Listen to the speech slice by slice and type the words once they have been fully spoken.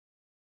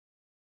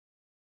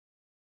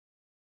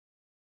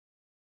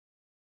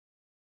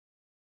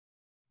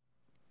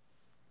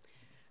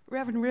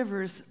Reverend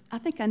Rivers, I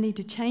think I need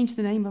to change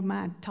the name of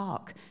my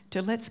talk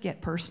to Let's Get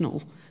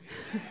Personal.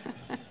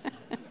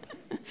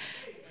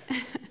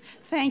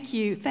 Thank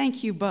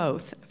you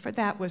both, for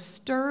that was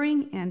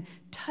stirring and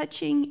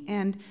touching,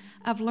 and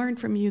I've learned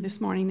from you this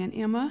morning. And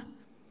Emma,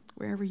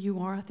 wherever you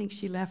are, I think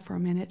she left for a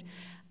minute,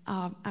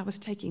 I was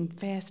taking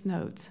fast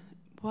notes.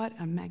 What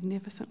a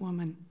magnificent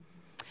woman.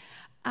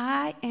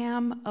 I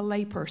am a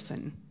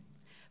layperson,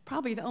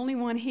 probably the only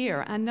one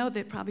here. I know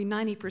that probably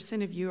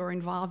 90% of you are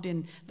involved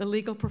in the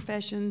legal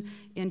profession,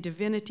 in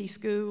divinity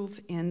schools,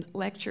 in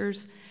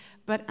lectures,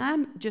 but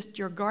I'm just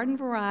your garden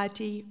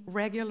variety,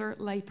 regular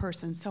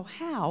layperson. So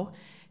how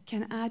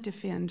can I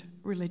defend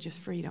religious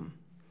freedom?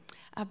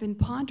 I've been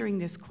pondering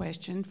this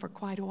question for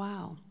quite a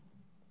while,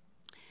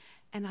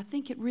 and I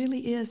think it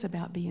really is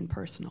about being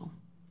personal.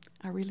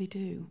 I really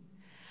do.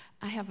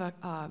 I have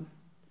a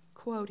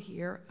quote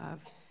here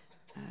of,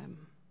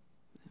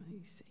 let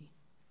me see,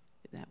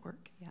 did that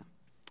work? Yeah.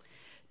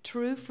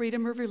 True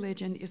freedom of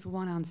religion is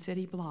won on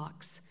city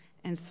blocks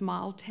and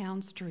small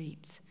town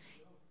streets.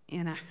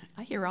 And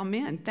I hear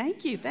amen.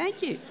 Thank you,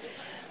 thank you.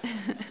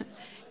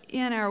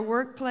 In our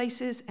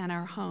workplaces and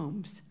our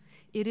homes,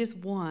 it is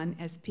won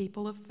as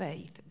people of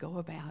faith go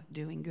about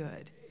doing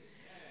good.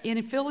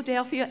 In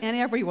Philadelphia and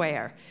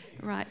everywhere,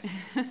 right?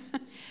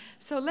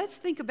 So let's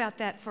think about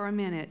that for a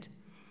minute.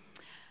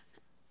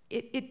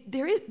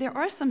 There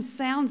are some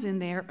sounds in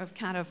there of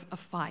kind of a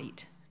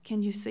fight.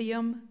 Can you see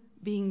them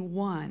being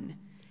won?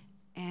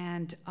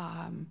 And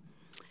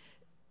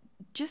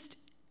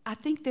I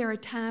think there are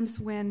times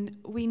when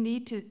we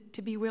need to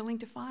be willing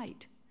to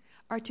fight,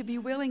 or to be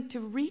willing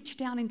to reach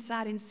down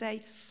inside and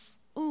say,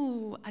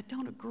 "Ooh, I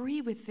don't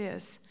agree with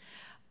this."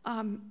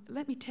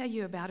 Let me tell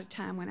you about a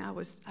time when I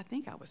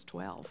think I was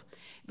 12.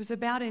 It was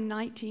about in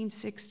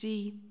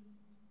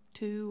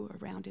 1962,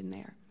 around in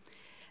there.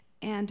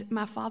 And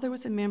my father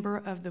was a member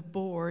of the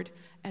board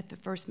at the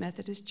First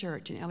Methodist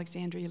Church in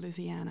Alexandria,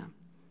 Louisiana.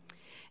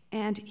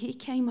 And he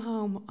came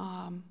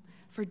home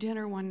for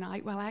dinner one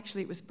night. Well,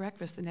 actually, it was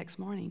breakfast the next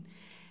morning.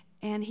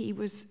 And he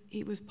was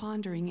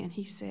pondering, and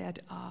he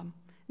said,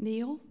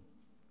 "Neill,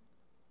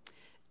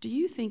 do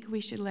you think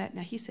we should let,"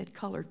 now he said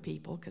colored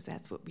people, because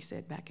that's what we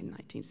said back in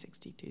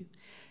 1962.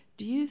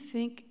 "Do you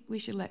think we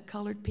should let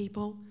colored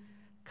people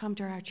come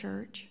to our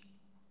church?"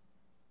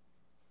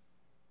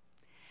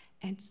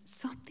 And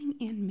something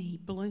in me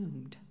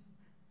bloomed.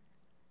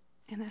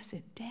 And I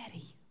said,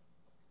 "Daddy,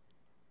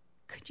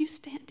 could you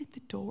stand at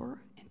the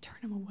door and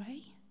turn him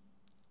away?"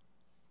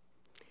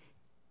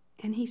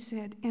 And he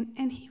said,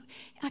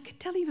 I could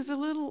tell he was a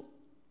little,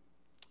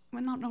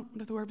 well, not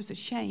the word was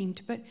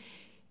ashamed, but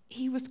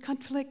he was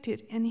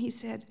conflicted. And he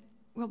said,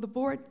 "Well, the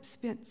board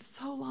spent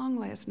so long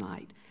last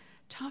night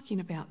talking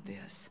about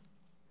this."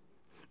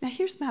 Now,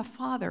 here's my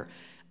father,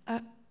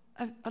 an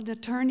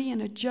attorney and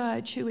a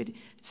judge who had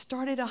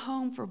started a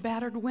home for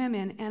battered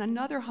women and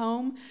another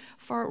home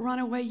for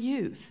runaway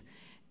youth.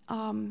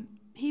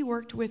 He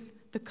worked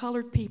with the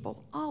colored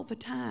people all the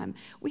time.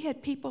 We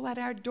had people at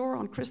our door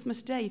on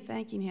Christmas Day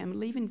thanking him,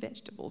 leaving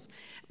vegetables.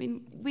 I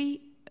mean,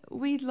 we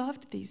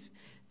loved these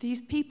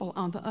people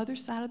on the other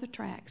side of the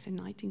tracks in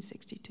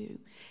 1962.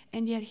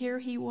 And yet here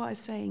he was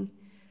saying,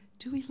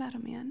 "Do we let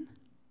them in?"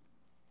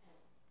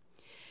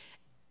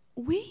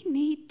 We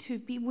need to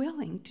be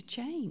willing to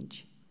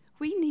change.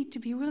 We need to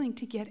be willing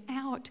to get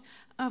out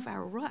of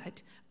our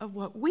rut of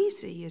what we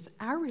see as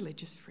our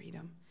religious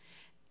freedom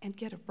and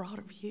get a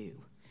broader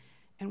view.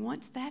 And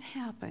once that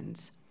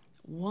happens,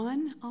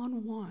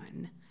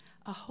 one-on-one,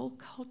 a whole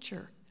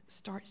culture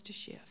starts to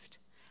shift.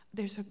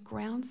 There's a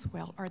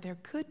groundswell, or there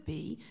could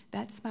be,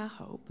 that's my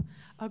hope,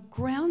 a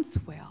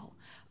groundswell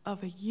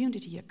of a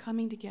unity, a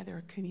coming together,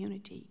 a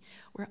community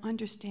where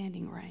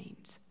understanding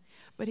reigns.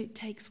 But it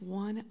takes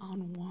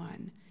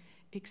one-on-one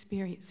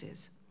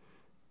experiences.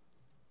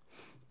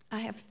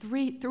 I have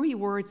three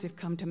words have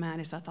come to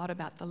mind as I thought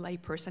about the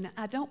layperson.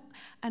 I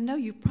know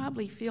you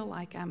probably feel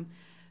like I'm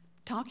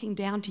talking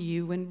down to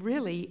you when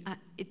really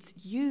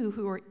it's you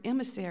who are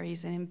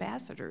emissaries and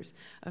ambassadors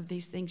of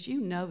these things. You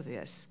know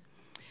this.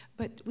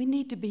 But we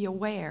need to be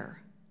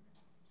aware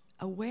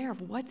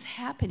of what's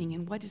happening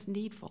and what is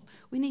needful.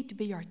 We need to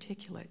be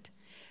articulate.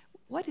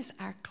 What is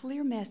our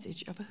clear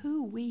message of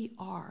who we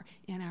are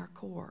in our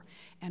core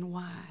and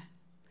why?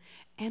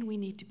 And we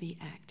need to be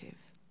active.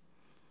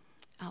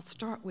 I'll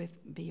start with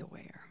be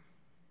aware.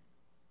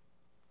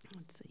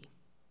 Let's see.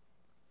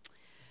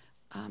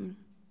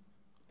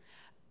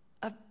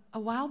 A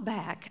while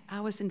back,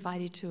 I was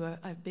invited to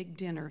a big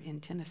dinner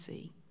in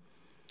Tennessee.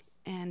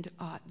 And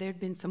there'd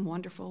been some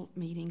wonderful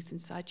meetings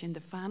and such. And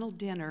the final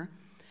dinner,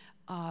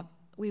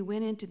 we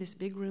went into this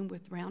big room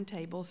with round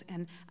tables,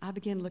 and I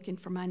began looking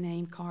for my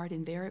name card,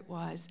 and there it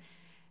was.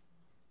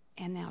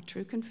 And now,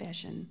 true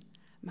confession,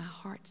 my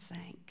heart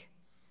sank.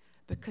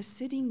 Because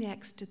sitting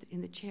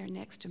in the chair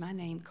next to my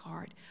name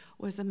card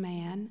was a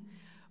man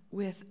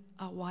with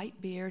a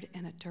white beard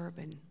and a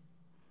turban,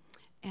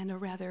 and a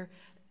rather,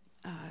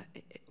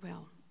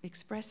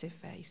 expressive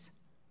face.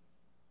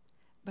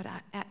 But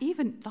I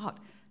even thought,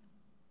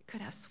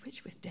 could I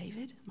switch with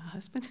David, my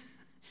husband?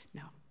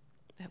 No,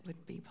 that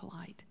wouldn't be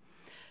polite.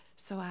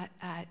 So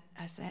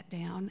I sat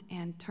down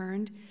and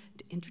turned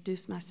to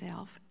introduce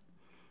myself,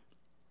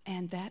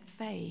 and that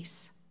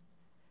face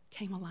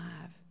came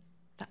alive.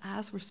 The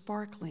eyes were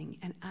sparkling,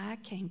 and I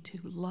came to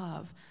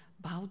love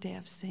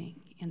Baldev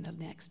Singh in the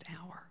next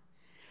hour.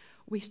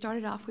 We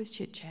started off with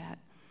chit-chat,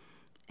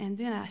 and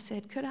then I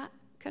said, could I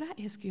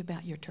ask you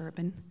about your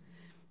turban?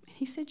 And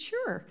he said,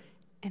 sure.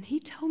 And he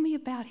told me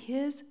about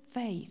his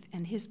faith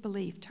and his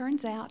belief.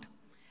 Turns out,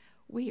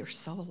 we are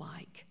so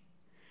alike.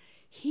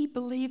 He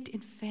believed in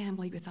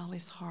family with all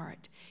his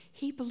heart.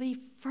 He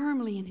believed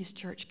firmly in his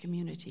church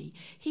community.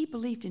 He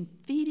believed in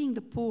feeding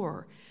the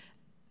poor.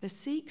 The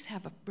Sikhs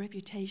have a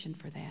reputation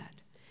for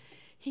that.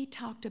 He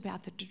talked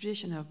about the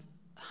tradition of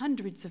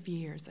hundreds of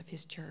years of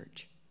his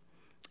church.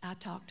 I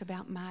talked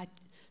about my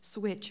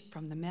switch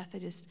from the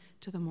Methodist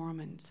to the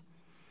Mormons.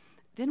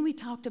 Then we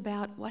talked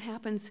about what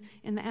happens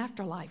in the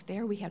afterlife.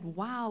 There we had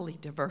wildly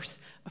diverse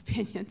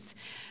opinions,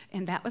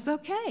 and that was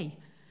okay.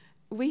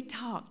 We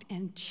talked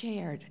and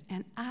shared,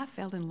 and I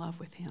fell in love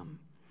with him.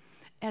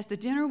 As the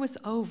dinner was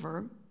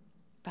over,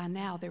 by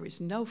now there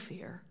is no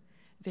fear.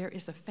 There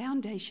is a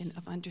foundation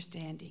of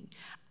understanding.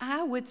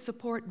 I would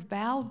support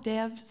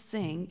Baldev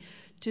Singh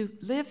to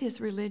live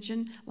his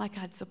religion like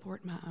I'd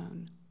support my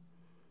own.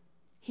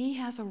 He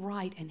has a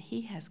right and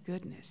he has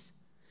goodness.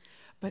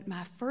 But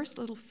my first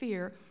little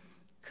fear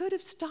could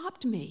have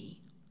stopped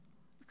me.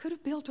 We could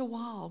have built a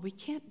wall. We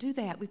can't do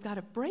that. We've got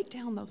to break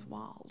down those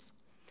walls.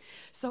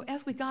 So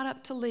as we got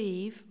up to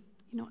leave,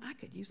 I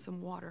could use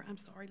some water. I'm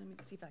sorry, let me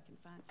see if I can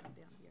find some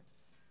down here.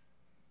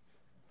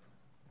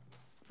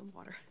 Some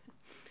water.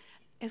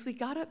 As we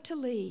got up to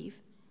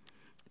leave,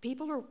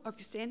 people are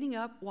standing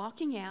up,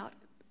 walking out,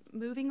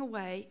 moving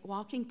away,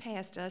 walking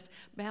past us.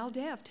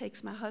 Baldev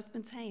takes my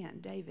husband's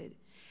hand, David,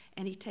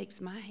 and he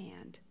takes my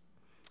hand.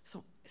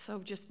 So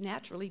just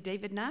naturally,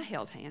 David and I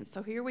held hands.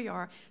 So here we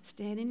are,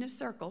 standing in a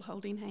circle,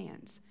 holding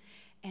hands.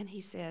 And he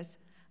says,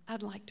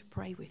 I'd like to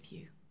pray with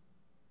you.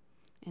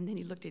 And then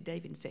he looked at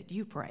David and said,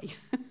 you pray.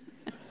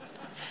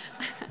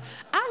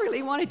 I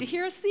really wanted to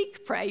hear a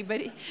Sikh pray,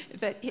 but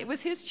it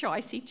was his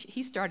choice.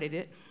 He started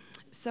it.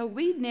 So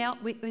we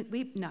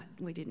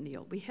didn't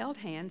kneel. We held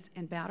hands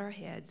and bowed our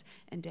heads,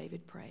 and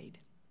David prayed.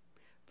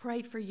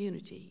 Prayed for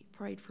unity,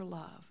 prayed for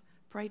love,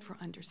 prayed for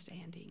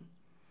understanding.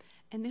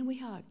 And then we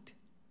hugged.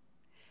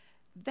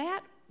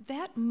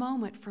 That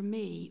moment for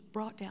me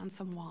brought down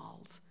some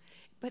walls.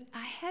 But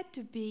I had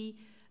to be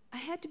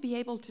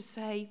able to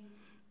say,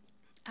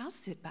 I'll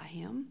sit by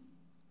him.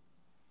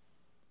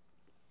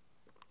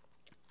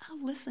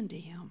 I'll listen to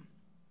him.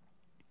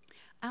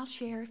 I'll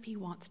share if he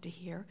wants to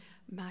hear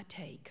my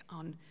take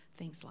on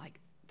things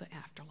like the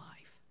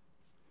afterlife.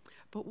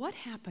 But what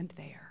happened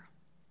there?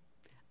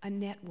 A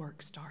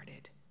network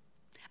started.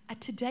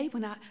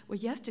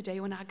 Yesterday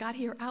when I got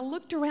here, I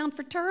looked around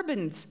for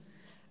turbans.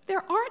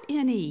 There aren't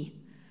any.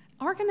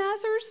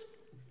 Organizers,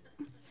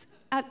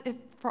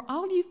 for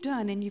all you've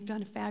done, and you've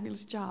done a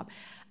fabulous job,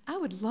 I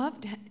would love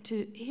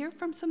to hear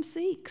from some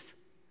Sikhs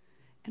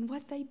and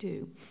what they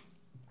do.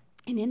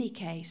 In any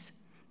case,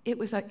 it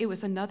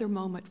was another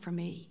moment for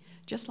me,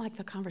 just like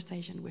the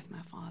conversation with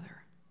my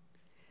father.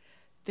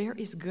 There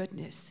is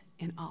goodness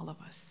in all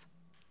of us.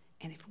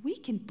 And if we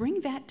can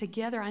bring that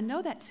together, I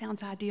know that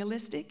sounds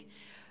idealistic,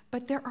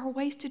 but there are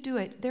ways to do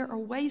it. There are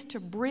ways to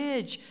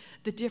bridge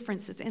the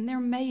differences, and they're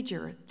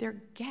major.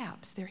 They're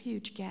gaps. They're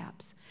huge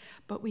gaps.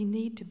 But we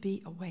need to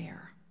be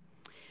aware.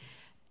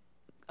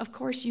 Of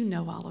course, you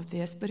know all of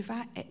this, but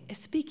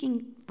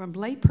speaking from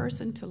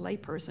layperson to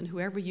layperson,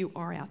 whoever you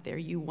are out there,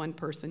 you one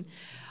person,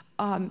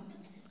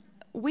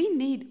 we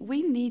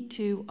need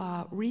to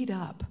read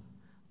up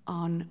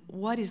on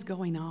what is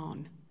going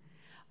on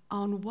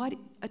what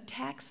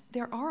attacks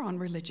there are on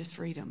religious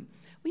freedom.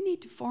 We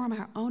need to form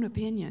our own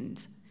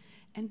opinions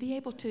and be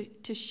able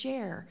to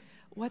share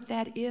what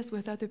that is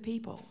with other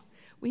people.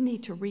 We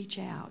need to reach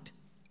out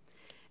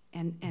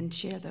and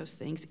share those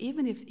things,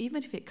 even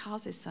if it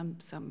causes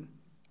some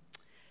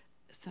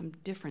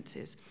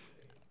differences.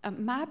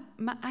 I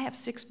have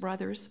 6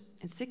 brothers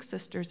and 6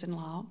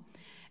 sisters-in-law,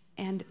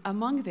 and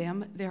among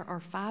them there are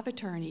 5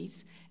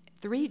 attorneys,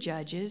 3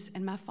 judges,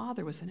 and my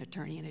father was an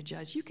attorney and a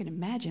judge. You can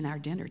imagine our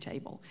dinner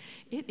table.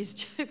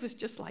 It was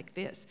just like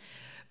this.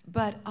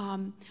 But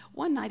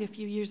one night a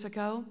few years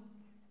ago,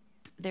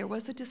 there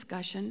was a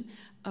discussion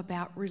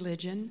about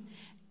religion,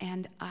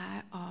 and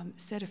I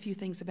said a few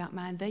things about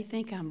mine. They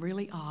think I'm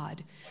really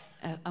odd.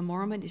 A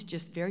Mormon is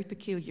just very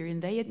peculiar,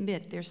 and they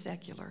admit they're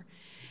secular.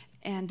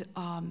 And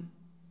I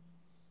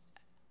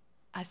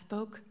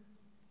spoke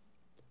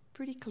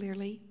pretty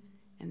clearly,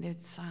 and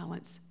there's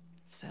silence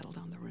settled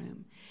on the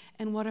room.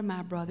 And one of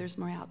my brothers,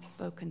 more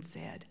outspoken,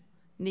 said,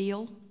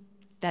 "Neill,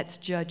 that's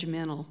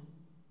judgmental."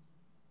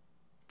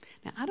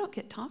 Now, I don't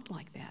get talked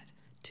like that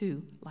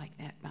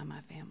by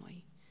my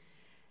family.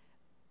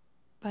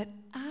 But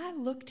I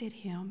looked at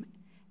him,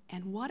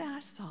 and what I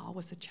saw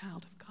was a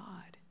child of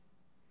God,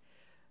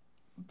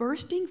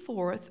 bursting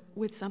forth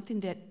with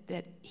something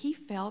that he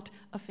felt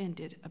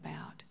offended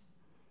about.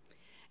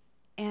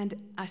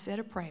 And I said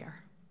a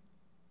prayer.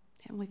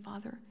 Heavenly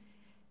Father,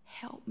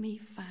 help me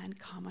find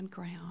common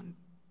ground.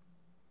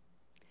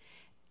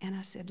 And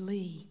I said,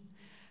 Lee,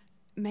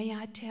 may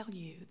I tell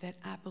you that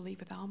I believe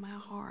with all my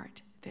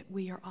heart that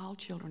we are all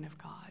children of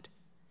God.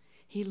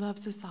 He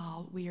loves us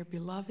all. We are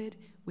beloved.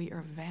 We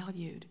are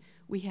valued.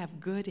 We have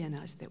good in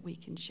us that we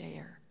can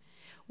share.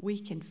 We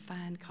can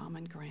find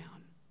common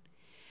ground.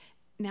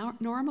 Now,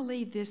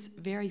 normally this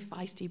very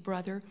feisty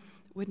brother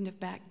wouldn't have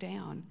backed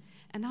down.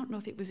 And I don't know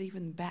if it was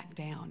even back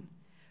down,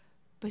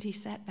 but he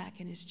sat back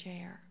in his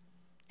chair,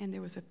 and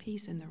there was a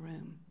peace in the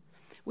room.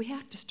 We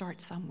have to start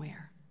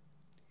somewhere.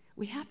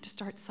 We have to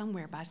start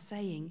somewhere by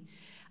saying,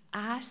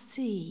 I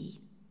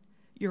see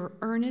your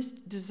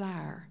earnest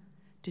desire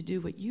to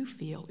do what you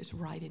feel is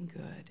right and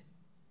good.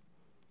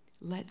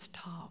 Let's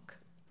talk,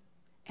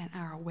 and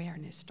our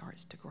awareness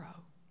starts to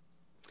grow.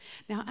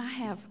 Now, I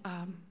have,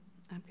 I'm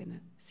going to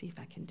see if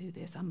I can do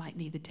this. I might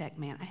need the tech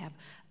man. I have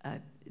a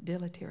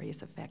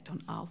deleterious effect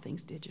on all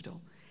things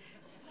digital.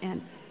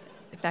 And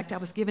in fact, I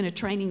was given a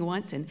training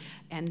once,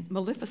 and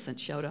Maleficent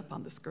showed up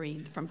on the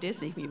screen from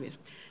Disney.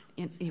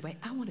 Anyway,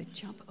 I want to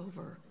jump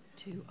over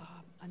to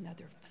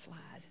another slide.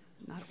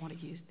 I don't want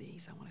to use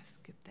these. I want to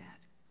skip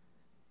that.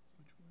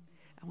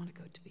 I want to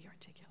go to be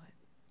articulate.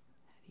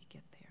 How do you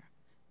get there?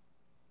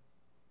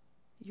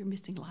 You're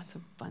missing lots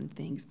of fun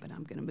things, but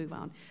I'm going to move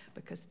on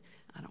because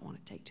I don't want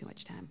to take too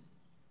much time.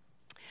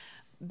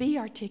 Be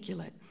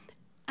articulate.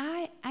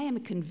 I am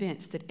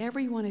convinced that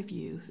every one of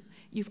you,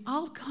 you've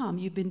all come,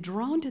 you've been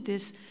drawn to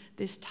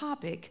this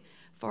topic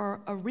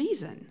for a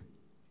reason.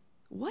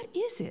 What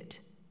is it?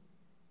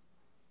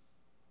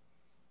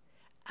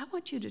 I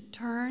want you to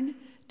turn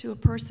to a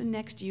person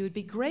next to you. It'd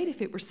be great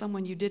if it were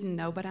someone you didn't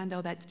know, but I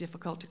know that's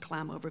difficult to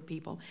climb over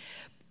people.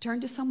 Turn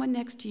to someone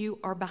next to you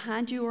or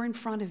behind you or in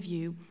front of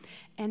you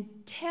and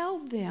tell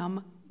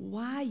them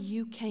why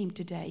you came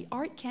today.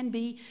 Or it can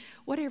be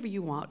whatever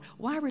you want.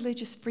 Why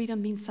religious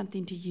freedom means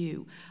something to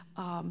you.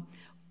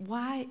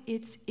 Why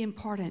it's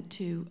important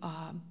to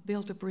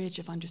build a bridge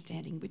of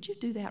understanding. Would you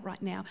do that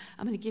right now?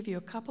 I'm going to give you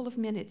a couple of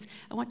minutes.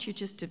 I want you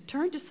just to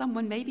turn to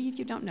someone, maybe if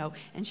you don't know,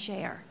 and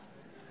share.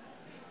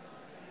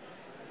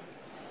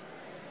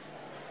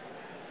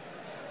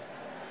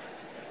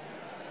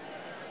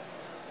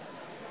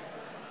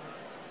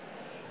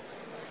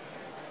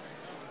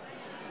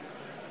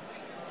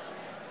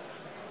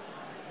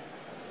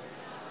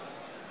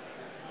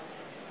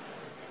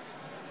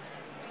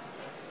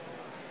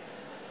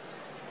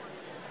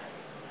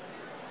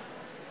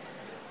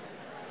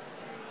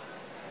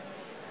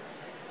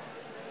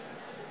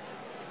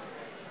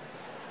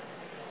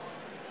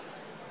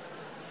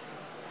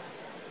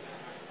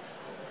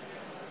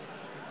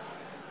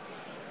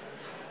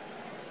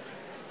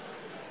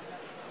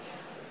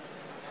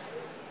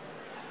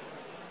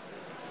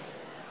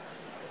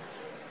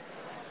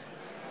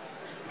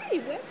 Hey,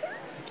 Wesley.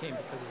 I came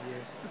because of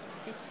you.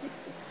 Thank you.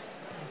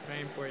 I'm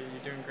praying for you.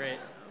 You're doing great.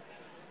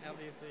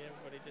 Obviously,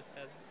 everybody just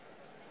has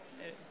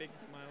big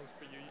smiles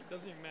for you. It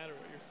doesn't even matter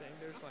what you're saying.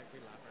 They're just like, we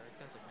love her. It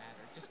doesn't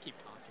matter. Just keep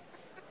talking.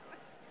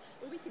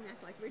 Well, we can act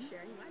like we're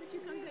sharing. Why did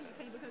you come today? You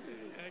came because of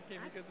me. I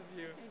came because of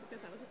you. I came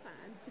because I was a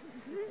sign.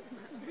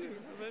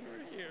 So then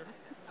we're here.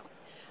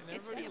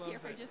 And Stay up here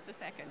for it. just a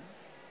second.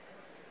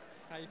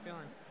 How you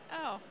feeling?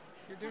 Oh.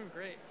 You're doing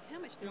great. How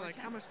much do You're I like,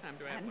 how much time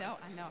do I have? I know.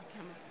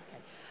 How much?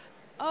 Okay.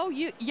 Oh,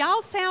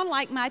 y'all sound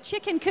like my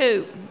chicken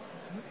coop.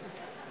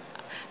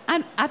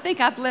 I think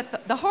I've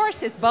let the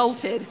horse is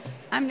bolted.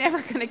 I'm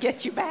never going to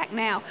get you back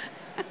now.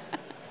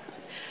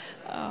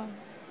 Oh,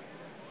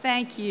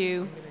 thank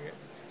you.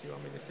 Do you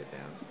want me to sit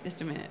down?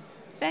 Just a minute.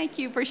 Thank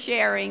you for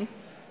sharing.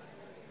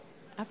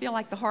 I feel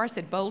like the horse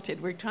had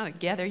bolted. We're trying to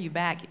gather you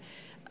back.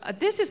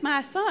 This is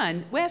my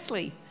son,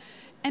 Wesley.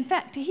 In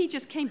fact, he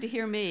just came to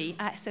hear me.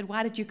 I said,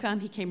 why did you come?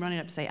 He came running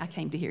up to say, I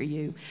came to hear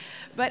you.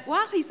 But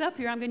while he's up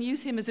here, I'm going to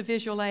use him as a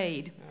visual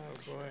aid.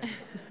 Oh, boy.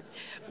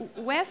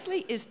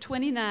 Wesley is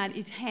 29.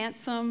 He's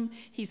handsome.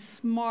 He's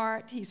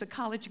smart. He's a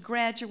college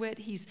graduate.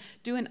 He's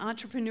doing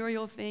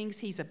entrepreneurial things.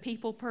 He's a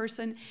people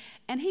person.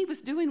 And he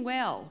was doing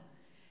well.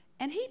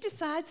 And he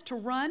decides to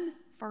run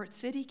for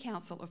City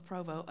Council of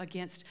Provo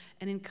against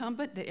an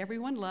incumbent that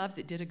everyone loved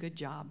that did a good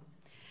job.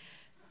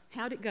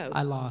 How'd it go?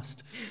 I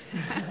lost.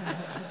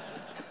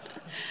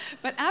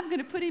 But I'm going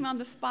to put him on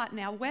the spot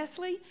now.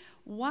 Wesley,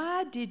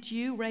 why did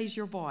you raise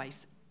your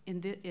voice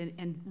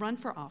and run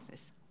for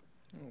office?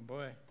 Oh,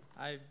 boy.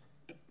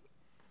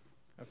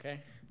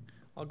 Okay.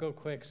 I'll go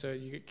quick,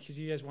 because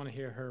you guys want to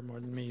hear her more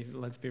than me,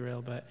 let's be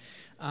real. But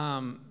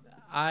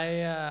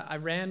I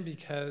ran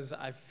because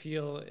I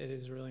feel it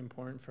is really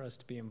important for us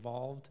to be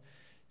involved,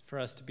 for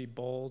us to be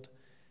bold,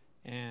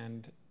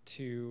 and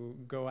to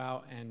go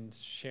out and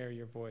share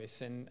your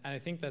voice. And I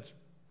think that's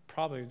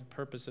probably the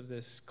purpose of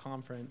this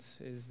conference,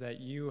 is that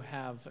you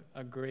have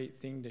a great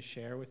thing to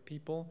share with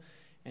people,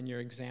 and your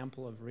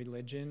example of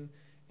religion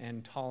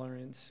and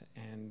tolerance,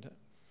 and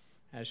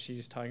as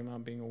she's talking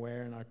about being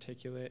aware and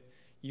articulate,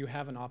 you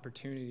have an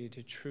opportunity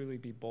to truly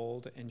be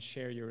bold and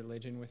share your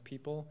religion with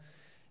people.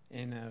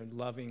 in a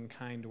loving,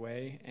 kind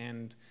way.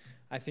 And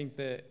I think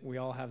that we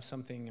all have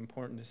something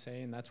important to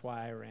say, and that's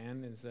why I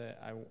ran, is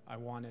that I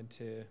wanted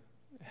to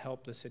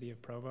help the city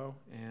of Provo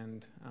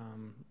and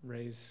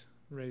raise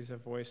a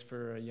voice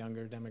for a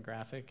younger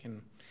demographic.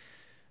 And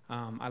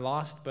I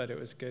lost, but it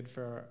was good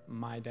for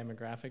my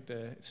demographic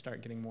to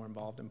start getting more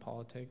involved in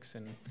politics.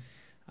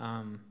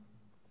 And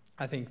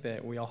I think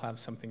that we all have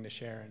something to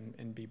share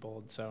and be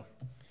bold. So,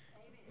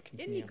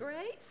 isn't he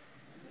great?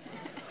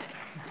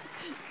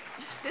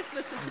 This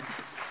was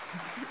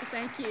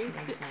thank you.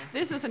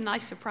 This was a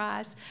nice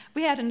surprise.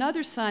 We had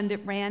another son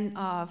that ran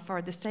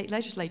for the state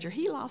legislature.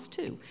 He lost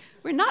too.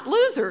 We're not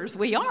losers.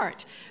 We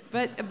aren't.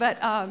 But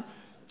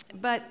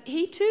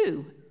he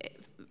too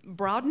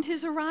broadened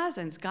his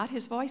horizons, got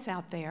his voice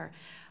out there.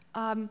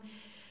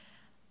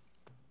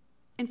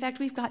 In fact,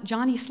 we've got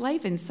Johnny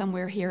Slavin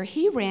somewhere here.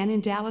 He ran in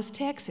Dallas,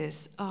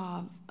 Texas,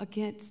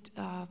 against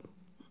a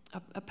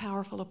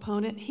powerful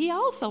opponent. He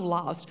also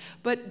lost,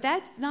 but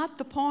that's not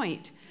the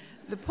point.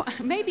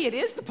 Maybe it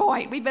is the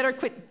point. We better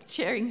quit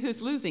sharing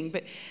who's losing.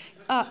 But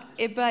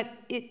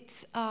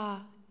it's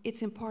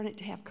important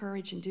to have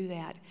courage and do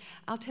that.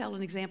 I'll tell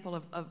an example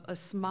of a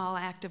small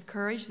act of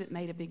courage that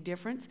made a big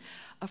difference.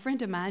 A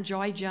friend of mine,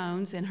 Joy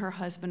Jones, and her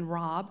husband,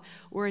 Rob,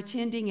 were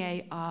attending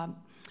a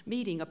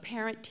meeting, a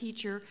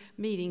parent-teacher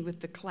meeting with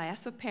the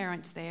class of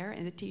parents there,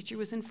 and the teacher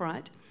was in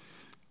front.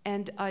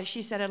 And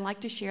she said, I'd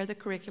like to share the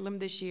curriculum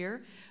this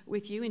year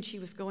with you. And she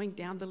was going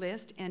down the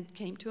list and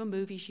came to a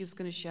movie she was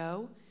going to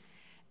show.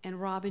 And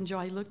Rob and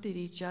Joy looked at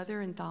each other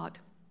and thought,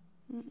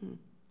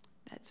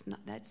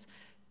 that's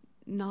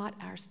not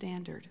our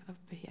standard of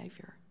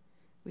behavior.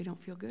 We don't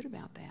feel good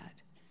about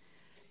that.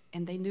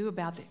 And they knew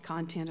about the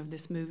content of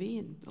this movie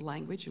and the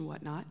language and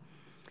whatnot.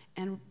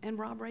 And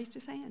Rob raised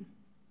his hand.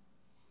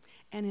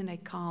 And in a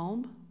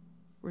calm,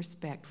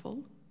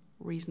 respectful,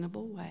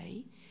 reasonable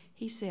way,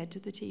 he said to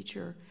the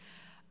teacher,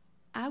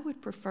 I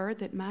would prefer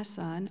that my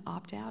son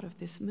opt out of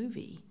this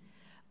movie.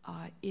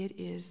 It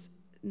is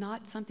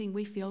not something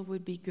we feel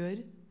would be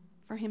good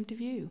for him to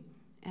view.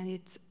 And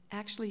it's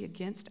actually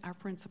against our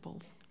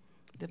principles,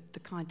 the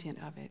content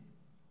of it.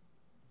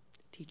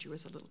 The teacher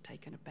was a little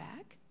taken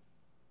aback.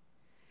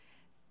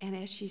 And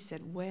as she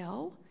said,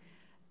 well,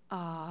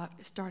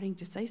 starting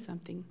to say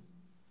something,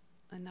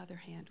 another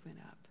hand went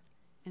up.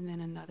 And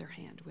then another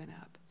hand went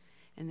up.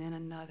 And then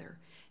another.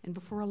 And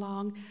before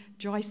long,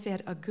 Joy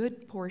said a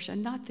good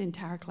portion, not the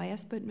entire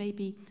class, but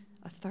maybe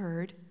a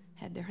third,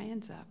 had their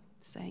hands up,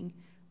 saying,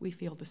 we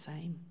feel the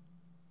same.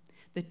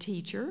 The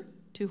teacher,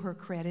 to her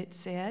credit,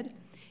 said,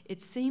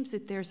 it seems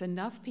that there's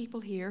enough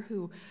people here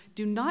who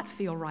do not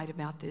feel right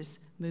about this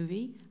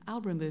movie.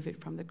 I'll remove it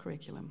from the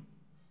curriculum.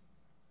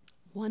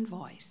 One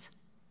voice,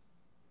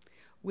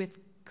 with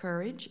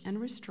courage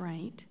and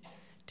restraint,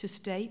 to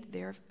state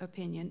their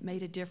opinion,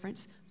 made a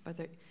difference for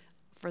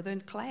the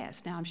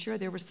class. Now, I'm sure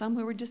there were some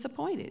who were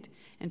disappointed,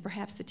 and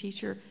perhaps the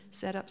teacher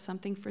set up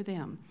something for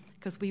them,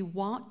 because we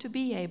want to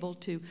be able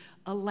to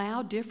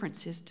allow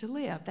differences to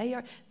live. They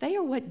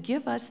are what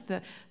give us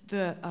the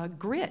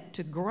grit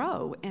to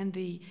grow and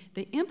the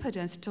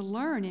impotence to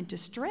learn and to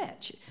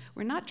stretch.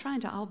 We're not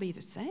trying to all be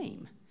the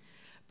same,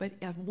 but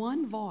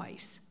one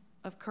voice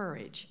of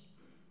courage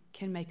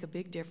can make a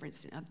big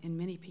difference in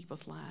many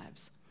people's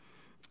lives.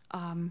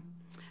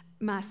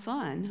 My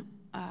son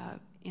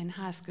in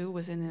high school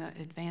was in an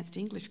advanced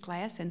English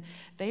class, and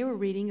they were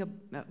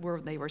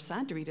they were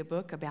assigned to read a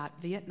book about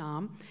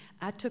Vietnam.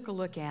 I took a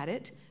look at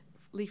it,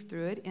 leafed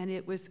through it, and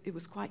it was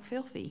quite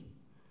filthy,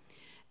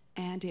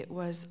 and it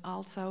was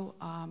also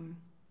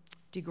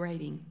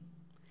degrading.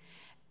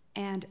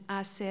 And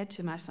I said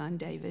to my son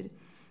David,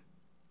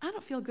 I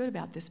don't feel good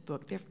about this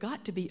book. There've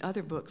got to be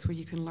other books where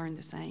you can learn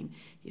the same.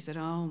 He said,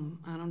 oh,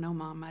 I don't know,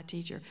 Mom, my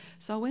teacher.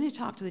 So I went and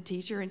talked to the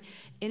teacher, and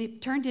it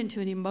turned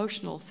into an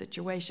emotional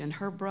situation.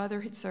 Her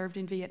brother had served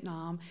in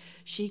Vietnam.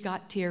 She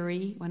got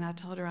teary when I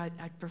told her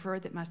I'd prefer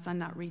that my son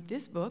not read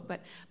this book,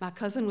 but my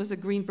cousin was a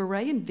Green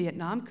Beret in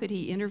Vietnam. Could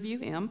he interview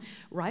him,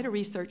 write a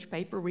research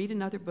paper, read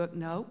another book?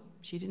 No,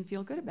 she didn't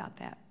feel good about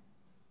that.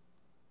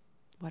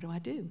 What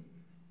do?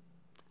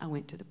 I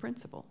went to the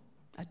principal.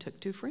 I took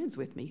 2 friends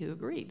with me who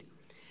agreed.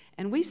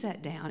 And we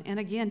sat down and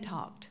again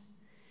talked.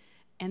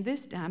 And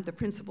this time the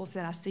principal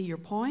said, I see your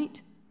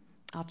point.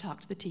 I'll talk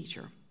to the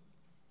teacher.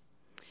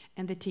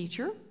 And the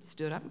teacher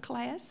stood up in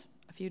class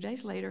a few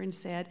days later and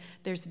said,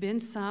 there's been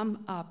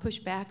some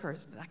pushback, or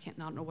I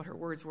don't know what her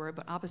words were,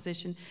 but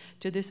opposition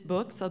to this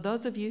book. So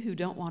those of you who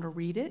don't want to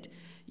read it,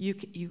 you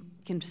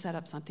can set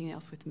up something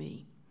else with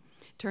me.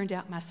 Turned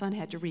out my son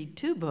had to read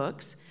 2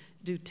 books,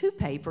 do 2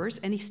 papers,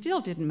 and he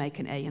still didn't make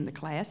an A in the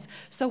class.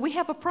 So we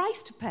have a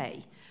price to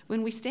pay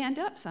when we stand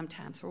up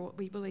sometimes for what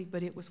we believe,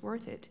 but it was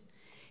worth it.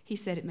 He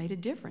said it made a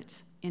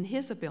difference in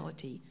his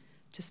ability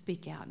to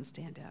speak out and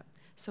stand up.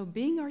 So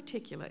being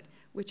articulate,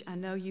 which I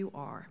know you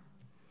are.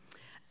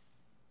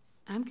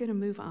 I'm going to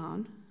move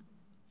on.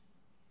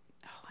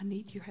 Oh, I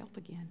need your help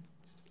again.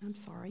 I'm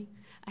sorry.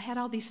 I had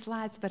all these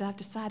slides, but I've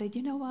decided,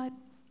 you know what?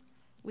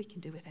 We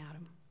can do without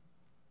them.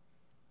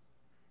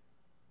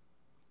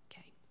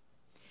 Okay.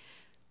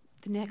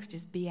 The next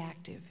is be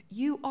active.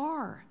 You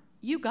are.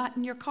 You got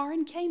in your car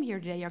and came here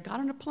today, or got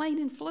on a plane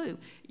and flew.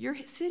 You're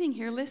sitting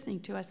here listening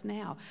to us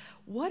now.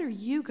 What are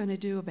you going to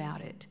do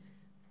about it?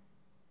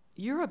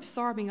 You're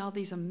absorbing all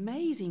these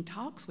amazing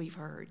talks we've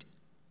heard.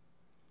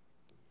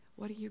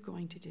 What are you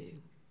going to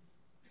do?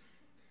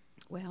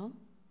 Well,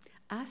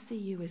 I see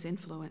you as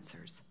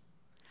influencers.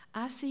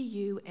 I see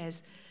you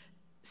as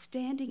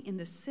standing in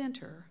the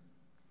center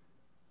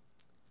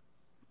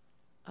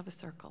of a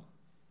circle.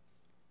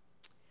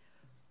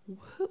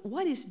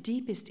 What is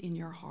deepest in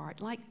your heart?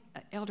 Like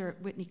Elder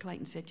Whitney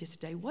Clayton said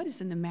yesterday, what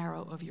is in the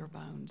marrow of your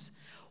bones?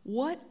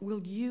 What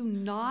will you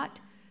not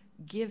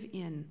give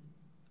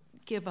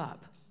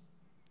up?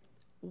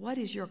 What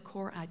is your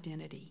core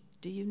identity?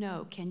 Do you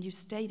know? Can you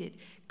state it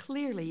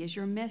clearly? Is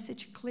your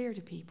message clear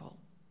to people?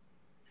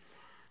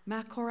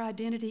 My core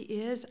identity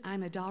is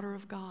I'm a daughter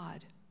of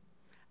God.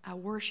 I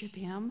worship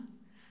Him.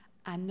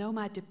 I know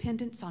my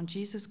dependence on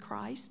Jesus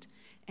Christ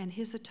and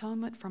His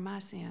atonement for my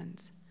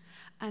sins.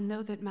 I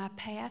know that my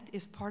path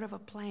is part of a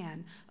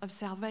plan of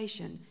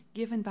salvation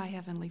given by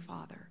Heavenly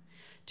Father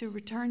to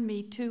return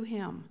me to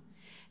Him,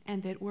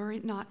 and that were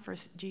it not for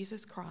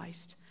Jesus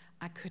Christ,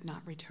 I could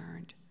not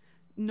return,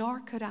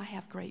 nor could I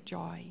have great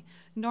joy,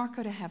 nor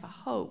could I have a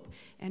hope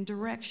and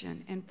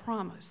direction and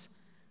promise.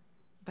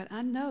 But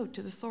I know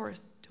to the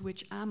source to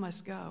which I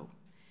must go,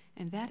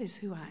 and that is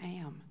who I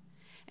am.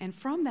 And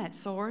from that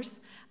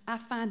source, I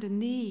find a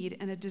need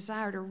and a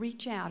desire to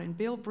reach out and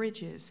build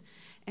bridges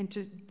and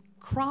to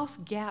cross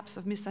gaps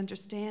of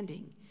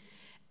misunderstanding.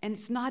 And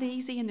it's not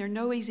easy, and there are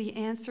no easy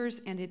answers,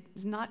 and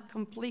it's not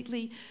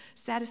completely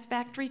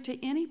satisfactory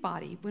to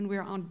anybody when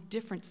we're on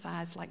different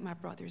sides like my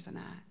brothers and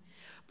I.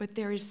 But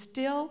there is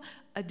still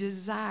a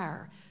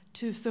desire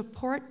to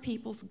support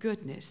people's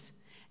goodness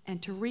and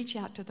to reach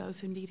out to those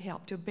who need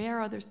help, to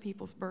bear other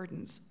people's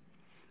burdens.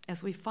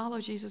 As we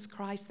follow Jesus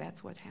Christ,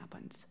 that's what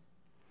happens.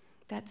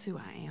 That's who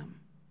I am.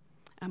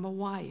 I'm a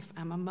wife.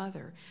 I'm a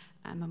mother.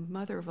 I'm a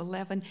mother of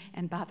 11.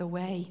 And by the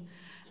way,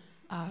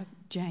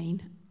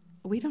 Jane,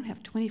 we don't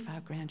have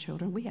 25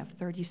 grandchildren. We have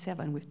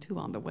 37 with 2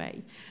 on the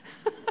way.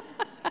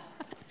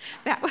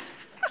 No.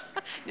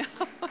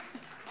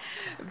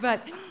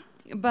 But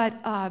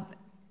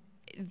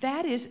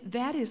that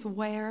is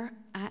where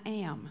I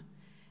am.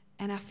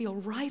 And I feel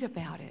right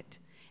about it.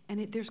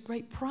 And there's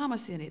great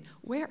promise in it.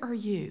 Where are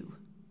you?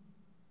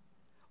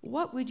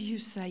 What would you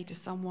say to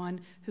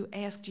someone who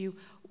asked you,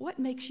 what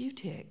makes you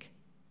tick?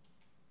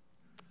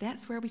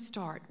 That's where we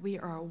start. We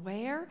are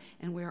aware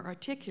and we're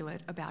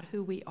articulate about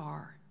who we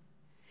are.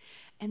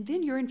 And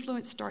then your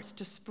influence starts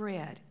to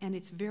spread, and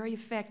it's very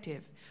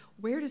effective.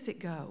 Where does it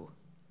go?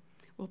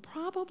 Well,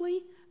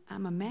 probably,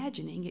 I'm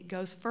imagining, it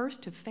goes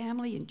first to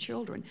family and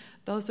children,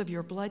 those of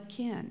your blood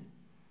kin.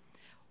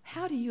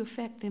 How do you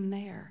affect them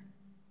there?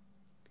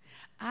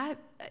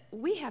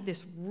 We have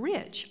this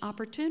rich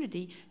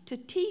opportunity to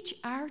teach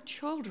our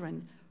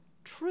children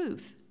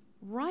truth,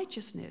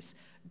 righteousness,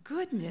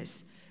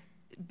 goodness,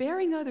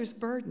 bearing others'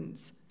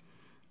 burdens.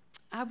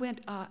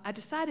 I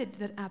decided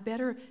that I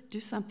better do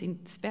something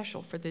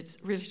special for this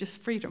religious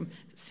freedom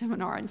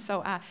seminar, and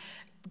so I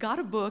got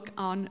a book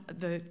on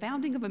the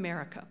founding of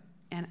America,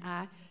 and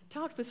I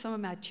talked with some of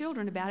my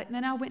children about it, and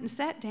then I went and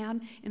sat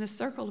down in a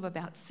circle of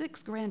about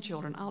 6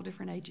 grandchildren, all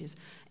different ages,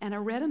 and I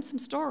read them some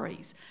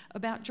stories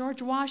about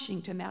George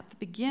Washington, about the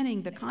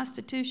beginning, the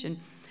Constitution,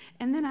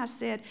 and then I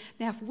said,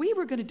 now if we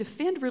were going to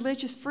defend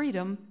religious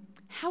freedom,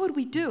 how would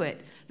we do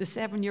it? The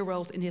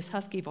 7-year-old in his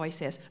husky voice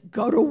says,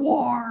 go to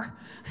war.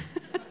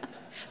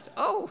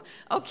 Oh,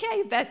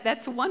 okay,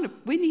 that's one.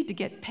 We need to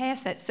get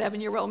past that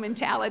 7-year-old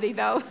mentality,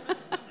 though.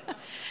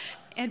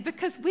 And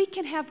because we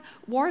can have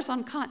wars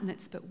on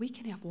continents, but we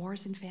can have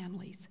wars in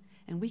families,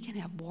 and we can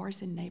have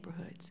wars in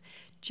neighborhoods.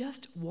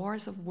 Just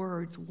wars of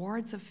words,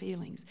 wars of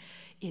feelings.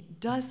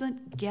 It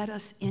doesn't get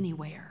us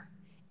anywhere.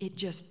 It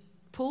just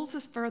pulls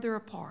us further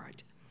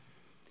apart.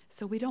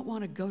 So we don't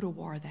want to go to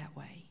war that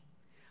way.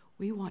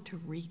 We want to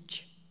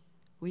reach.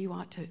 We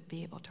want to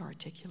be able to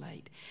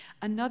articulate.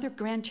 Another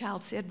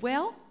grandchild said,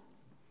 well,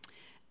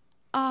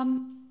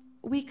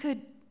 we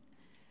could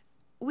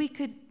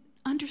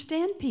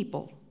understand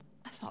people.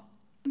 I thought,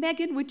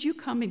 Megan, would you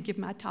come and give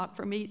my talk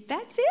for me?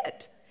 That's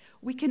it.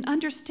 We can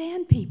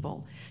understand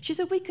people. She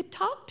said we could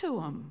talk to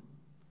them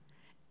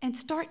and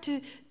start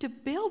to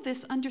build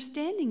this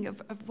understanding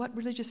of what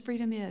religious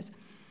freedom is.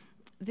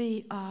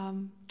 The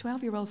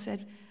 12-year-old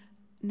said,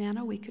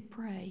 Nana, we could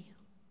pray.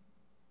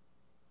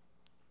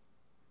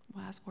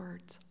 Wise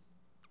words.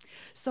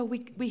 So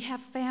we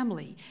have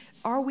family.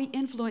 Are we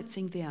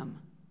influencing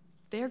them?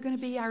 They're going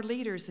to be our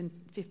leaders in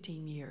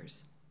 15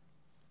 years.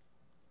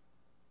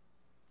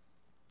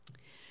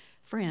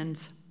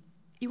 Friends,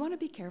 you want to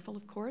be careful,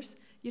 of course.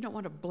 You don't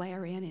want to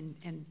blare in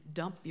and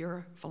dump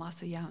your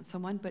philosophy out on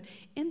someone. But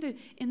in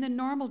the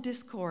normal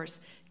discourse,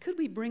 could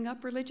we bring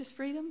up religious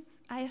freedom?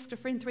 I asked a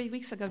friend 3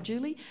 weeks ago,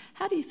 Julie,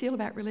 how do you feel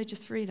about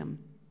religious freedom?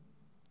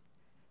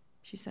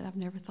 She said, I've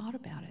never thought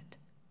about it.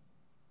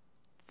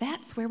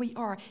 That's where we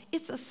are.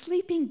 It's a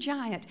sleeping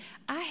giant.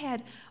 I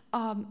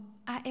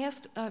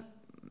asked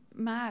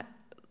my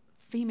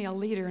female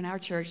leader in our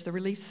church, the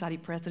Relief Society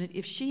president,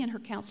 if she and her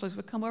counselors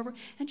would come over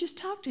and just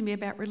talk to me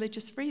about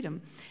religious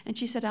freedom. And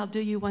she said, I'll do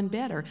you one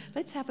better.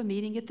 Let's have a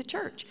meeting at the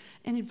church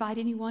and invite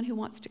anyone who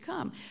wants to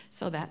come.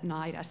 So that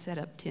night I set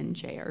up 10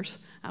 chairs.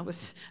 I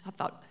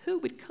thought, who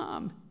would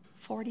come?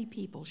 40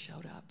 people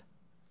showed up.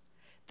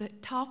 The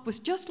talk was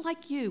just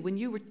like you when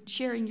you were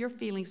sharing your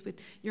feelings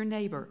with your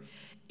neighbor.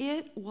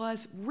 It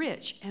was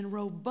rich and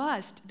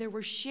robust. There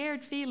were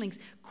shared feelings,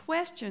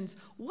 questions.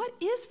 What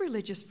is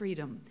religious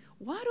freedom?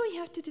 Why do we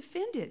have to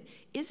defend it?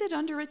 Is it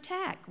under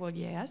attack? Well,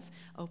 yes.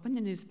 Open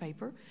the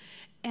newspaper.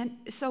 And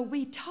so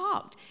we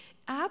talked.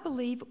 I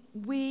believe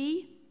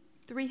we,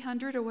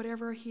 300 or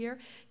whatever are here,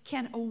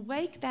 can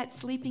awake that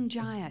sleeping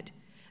giant.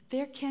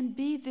 There can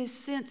be this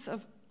sense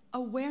of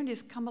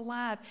awareness come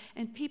alive,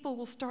 and people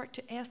will start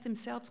to ask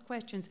themselves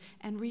questions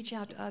and reach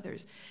out to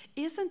others.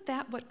 Isn't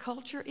that what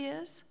culture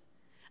is?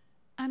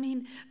 I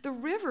mean, the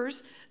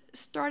Rivers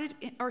started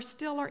or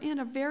still are in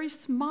a very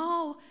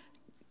small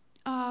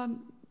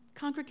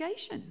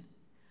congregation.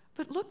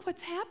 But look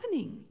what's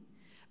happening.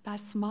 By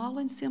small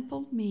and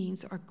simple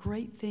means are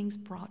great things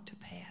brought to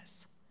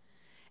pass.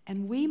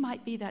 And we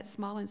might be that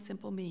small and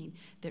simple mean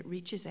that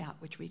reaches out,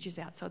 which reaches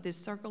out. So this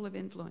circle of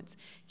influence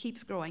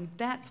keeps growing.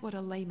 That's what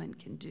a layman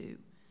can do.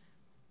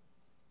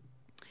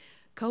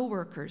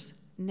 Co-workers,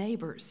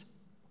 neighbors,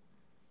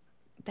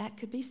 that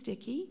could be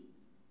sticky.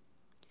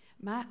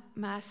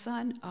 My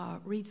son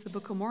reads the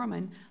Book of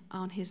Mormon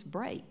on his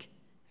break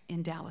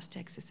in Dallas,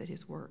 Texas at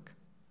his work.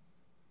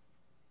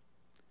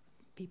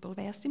 People have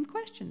asked him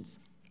questions.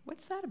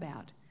 What's that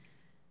about?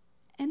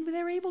 And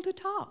they're able to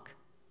talk.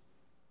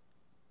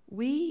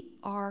 We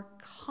are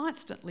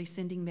constantly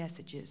sending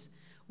messages.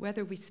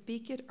 Whether we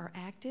speak it or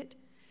act it,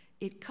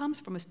 it comes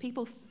from us.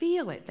 People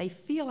feel it. They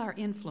feel our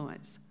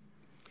influence.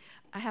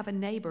 I have a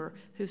neighbor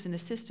who's an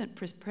assistant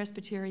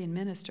Presbyterian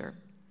minister.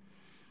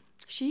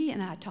 She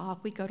and I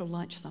talk. We go to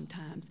lunch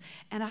sometimes.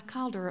 And I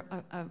called her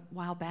a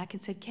while back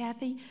and said,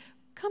 Kathy,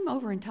 come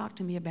over and talk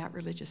to me about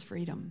religious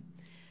freedom.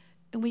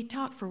 And we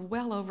talked for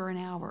well over an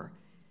hour.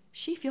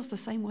 She feels the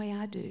same way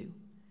I do,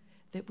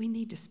 that we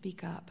need to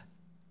speak up.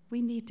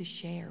 We need to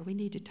share. We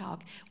need to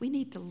talk. We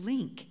need to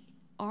link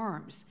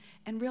arms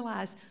and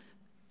realize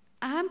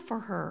I'm for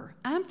her.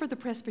 I'm for the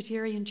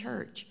Presbyterian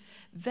Church.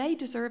 They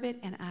deserve it,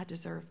 and I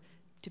deserve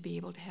to be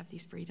able to have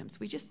these freedoms.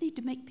 We just need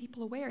to make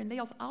people aware, and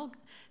they'll all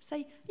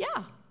say,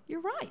 yeah,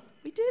 you're right,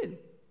 we do.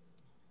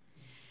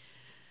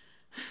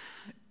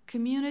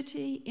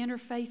 Community,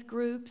 interfaith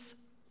groups.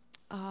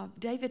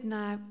 David and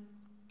I,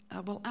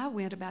 I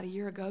went about a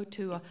year ago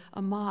to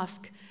a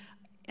mosque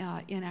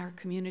in our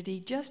community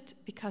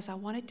just because I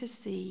wanted to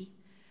see,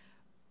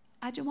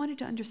 I wanted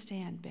to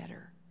understand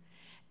better.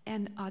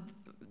 And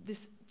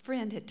this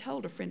friend had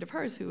told a friend of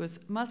hers who was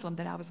Muslim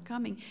that I was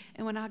coming,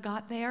 and when I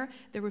got there,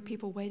 there were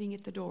people waiting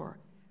at the door.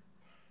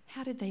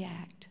 How did they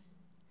act?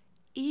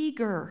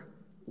 Eager,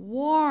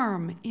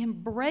 warm,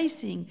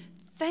 embracing.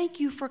 Thank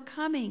you for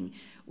coming.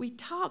 We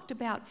talked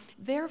about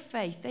their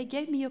faith. They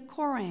gave me a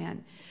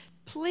Quran.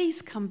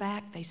 Please come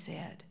back, they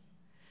said.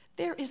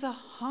 There is a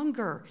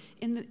hunger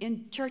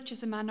in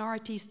churches and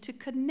minorities to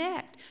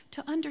connect,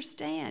 to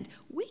understand.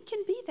 We can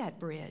be that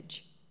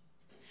bridge.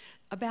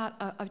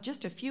 About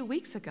just a few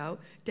weeks ago,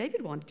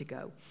 David wanted to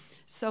go.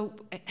 So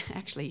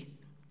actually,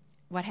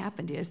 what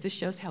happened is, this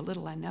shows how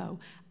little I know.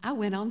 I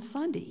went on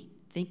Sunday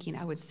thinking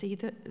I would see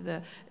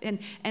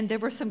and there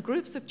were some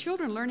groups of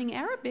children learning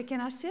Arabic,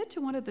 and I said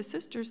to one of the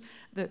sisters,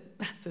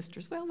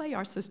 well, they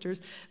are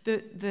sisters,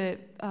 the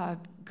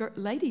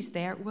ladies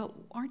there, well,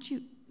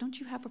 don't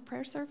you have a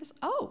prayer service?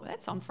 Oh,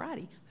 that's on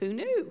Friday. Who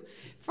knew?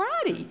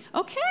 Friday,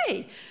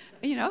 okay.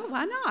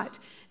 Why not?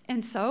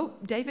 And so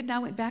David and I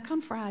went back on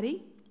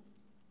Friday.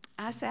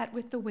 I sat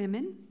with the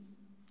women.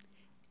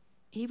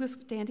 He was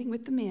standing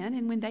with the men,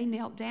 and when they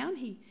knelt down,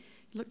 he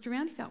looked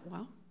around, he thought,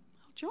 well,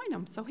 I'll join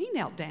them. So he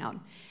knelt down,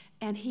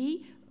 and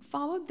he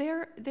followed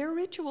their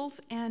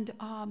rituals and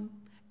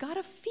got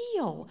a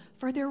feel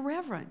for their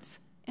reverence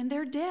and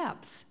their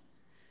depth.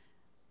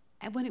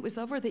 And when it was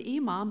over, the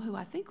imam, who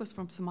I think was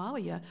from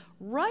Somalia,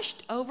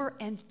 rushed over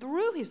and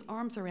threw his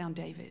arms around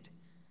David.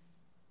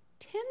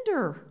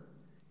 Tender,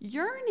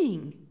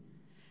 yearning.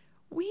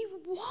 We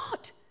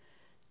want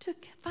to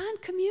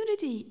find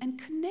community and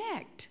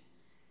connect,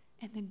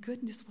 and then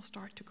goodness will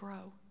start to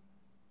grow.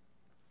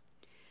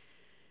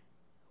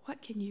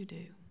 What can you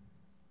do?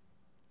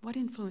 What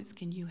influence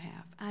can you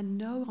have? I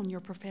know on your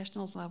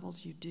professional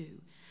levels you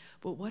do,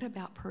 but what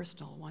about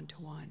personal,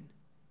 one-to-one?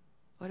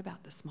 What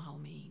about the small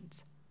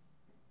means?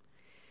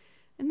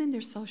 And then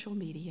there's social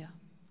media,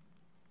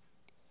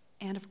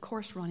 and of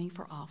course running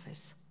for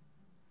office.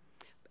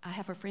 I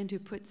have a friend who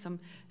put some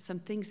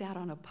things out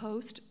on a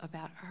post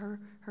about her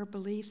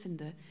beliefs in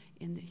the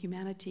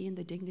humanity and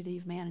the dignity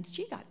of man, and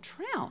she got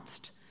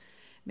trounced.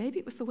 Maybe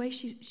it was the way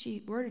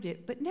she worded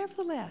it, but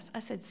nevertheless, I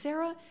said,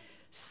 Sarah,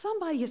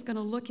 somebody is going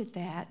to look at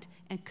that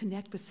and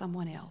connect with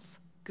someone else.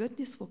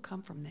 Goodness will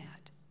come from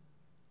that.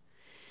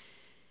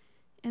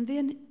 And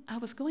then I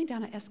was going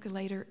down an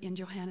escalator in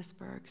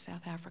Johannesburg,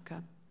 South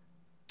Africa,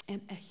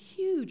 and a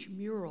huge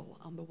mural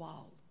on the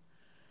wall.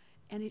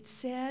 And it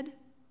said,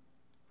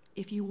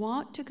 if you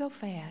want to go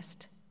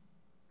fast,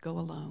 go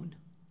alone.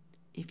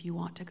 If you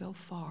want to go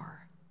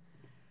far,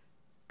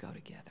 go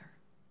together.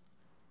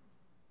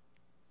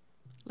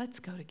 Let's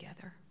go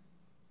together.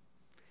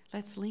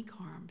 Let's link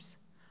arms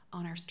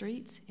on our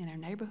streets, in our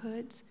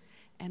neighborhoods,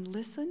 and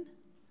listen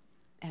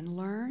and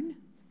learn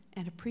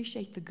and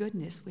appreciate the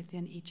goodness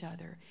within each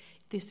other.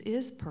 This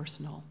is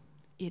personal.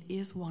 It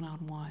is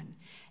one-on-one.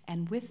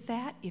 And with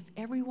that, if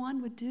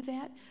everyone would do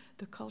that,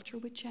 the culture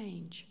would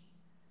change.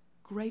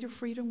 Greater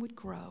freedom would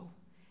grow,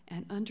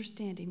 and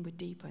understanding would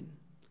deepen.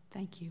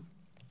 Thank you.